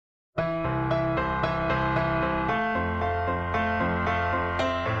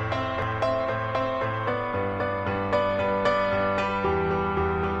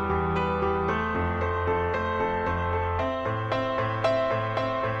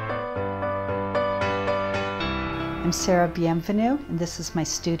I'm Sarah Bienvenu, and this is my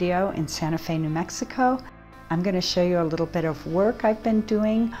studio in Santa Fe, New Mexico. I'm going to show you a little bit of work I've been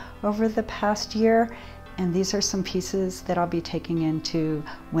doing over the past year, and these are some pieces that I'll be taking into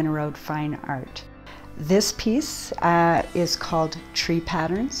Winter Road Fine Art. This piece is called Tree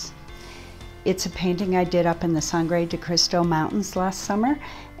Patterns. It's a painting I did up in the Sangre de Cristo Mountains last summer,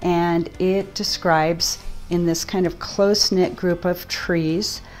 and it describes, in this kind of close-knit group of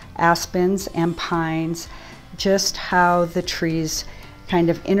trees, aspens and pines, just how the trees kind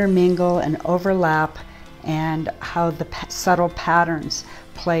of intermingle and overlap, and how the subtle patterns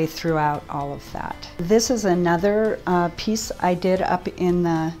play throughout all of that. This is another piece I did up in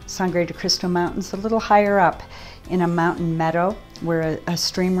the Sangre de Cristo Mountains, a little higher up in a mountain meadow where a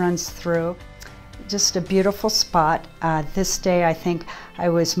stream runs through. Just a beautiful spot. This day I think I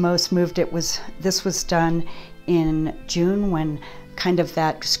was most moved. This was done in June when kind of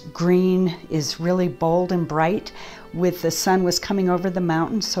that green is really bold and bright, with the sun was coming over the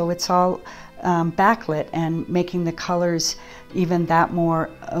mountain, so it's all backlit and making the colors even that more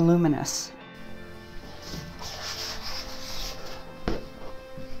luminous.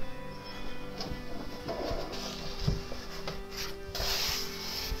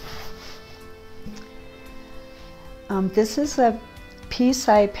 This is a piece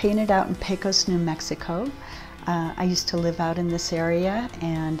I painted out in Pecos, New Mexico. I used to live out in this area,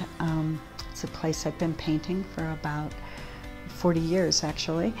 and it's a place I've been painting for about 40 years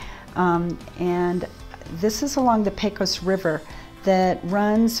actually. And this is along the Pecos River that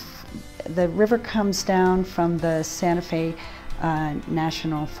runs, the river comes down from the Santa Fe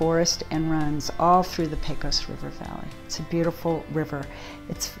National Forest and runs all through the Pecos River Valley. It's a beautiful river.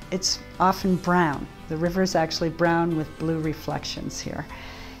 It's often brown. The river is actually brown with blue reflections here.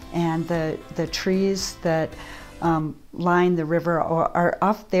 And the trees that line the river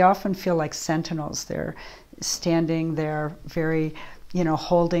they often feel like sentinels. They're standing there, very,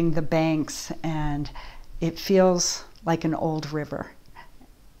 holding the banks, and it feels like an old river.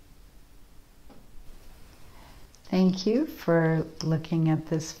 Thank you for looking at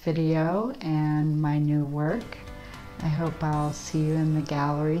this video and my new work. I hope I'll see you in the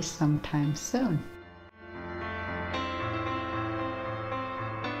gallery sometime soon.